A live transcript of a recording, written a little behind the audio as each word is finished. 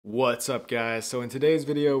What's up guys? So in today's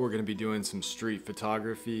video we're going to be doing some street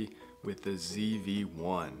photography with the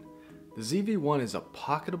zv-1. The zv-1 is a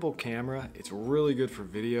pocketable camera. It's really good for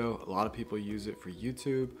video. A lot of people use it for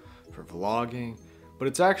YouTube, for vlogging, but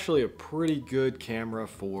it's actually a pretty good camera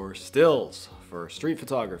for stills, for street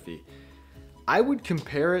photography. I would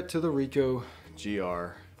compare it to the Ricoh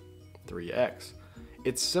GR3X.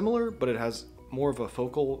 It's similar, but it has more of a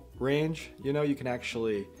focal range. You know, you can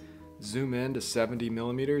actually zoom in to 70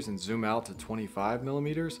 millimeters and zoom out to 25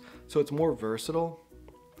 millimeters. So it's more versatile.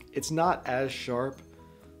 It's not as sharp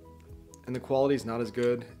and the quality is not as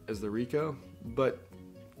good as the Ricoh, but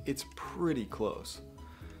it's pretty close.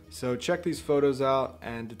 So check these photos out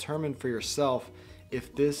and determine for yourself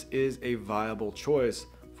if this is a viable choice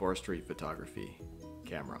for a street photography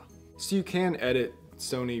camera. So you can edit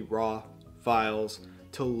Sony RAW files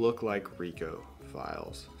to look like Ricoh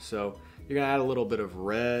files. So you're gonna add a little bit of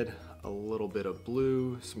red, a little bit of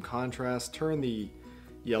blue, some contrast, turn the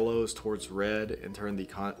yellows towards red and turn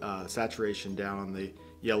the saturation down on the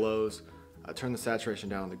yellows, turn the saturation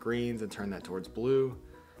down on the greens and turn that towards blue.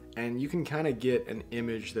 And you can kind of get an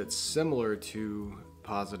image that's similar to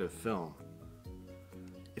positive film.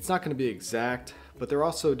 It's not going to be exact, but there are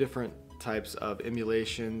also different types of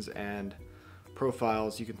emulations and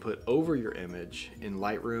profiles you can put over your image in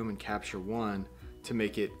Lightroom and Capture One to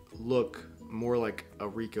make it look more like a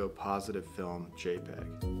Ricoh positive film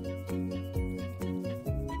JPEG.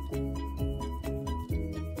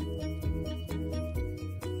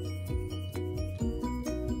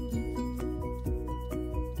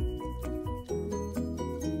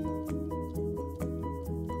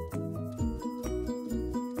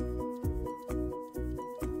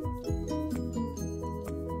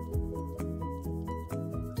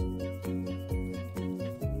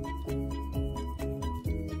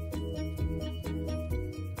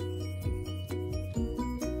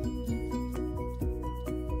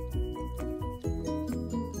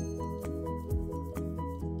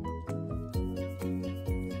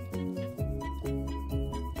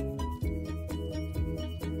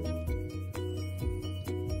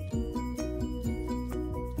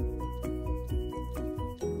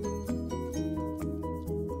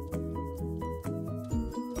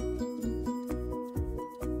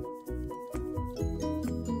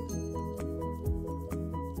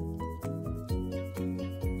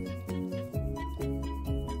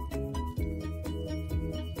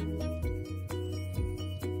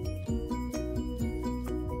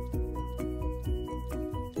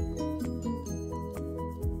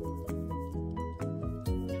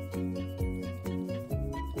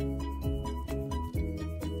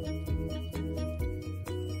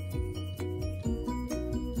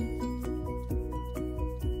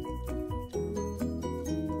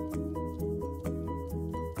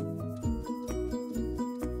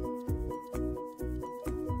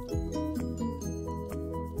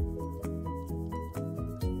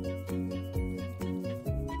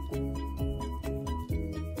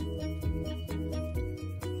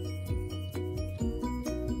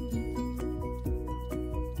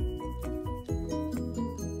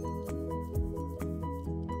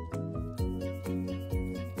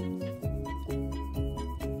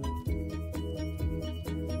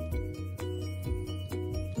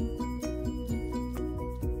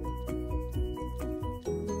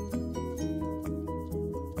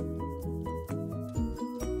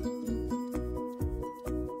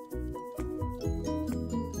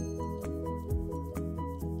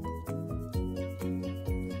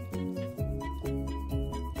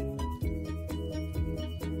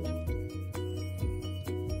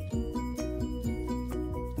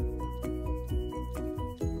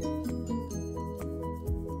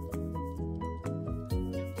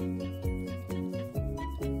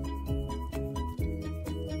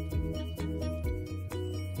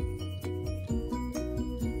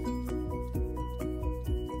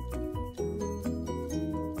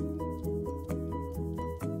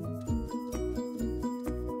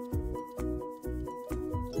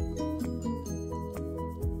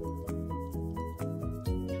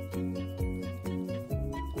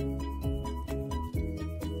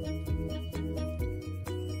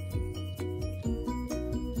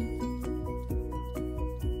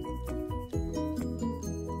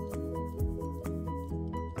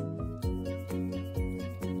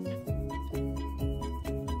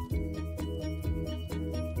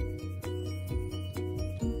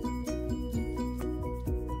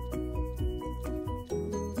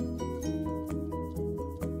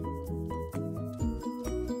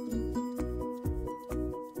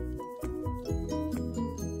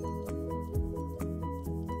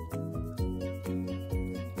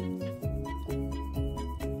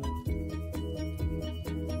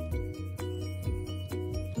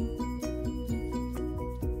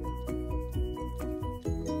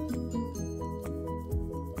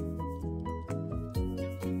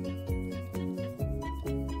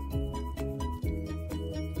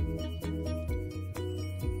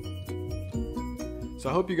 So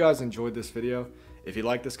I hope you guys enjoyed this video. If you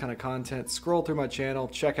like this kind of content, scroll through my channel,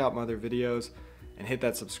 check out my other videos, and hit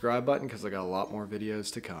that subscribe button because I got a lot more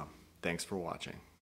videos to come. Thanks for watching.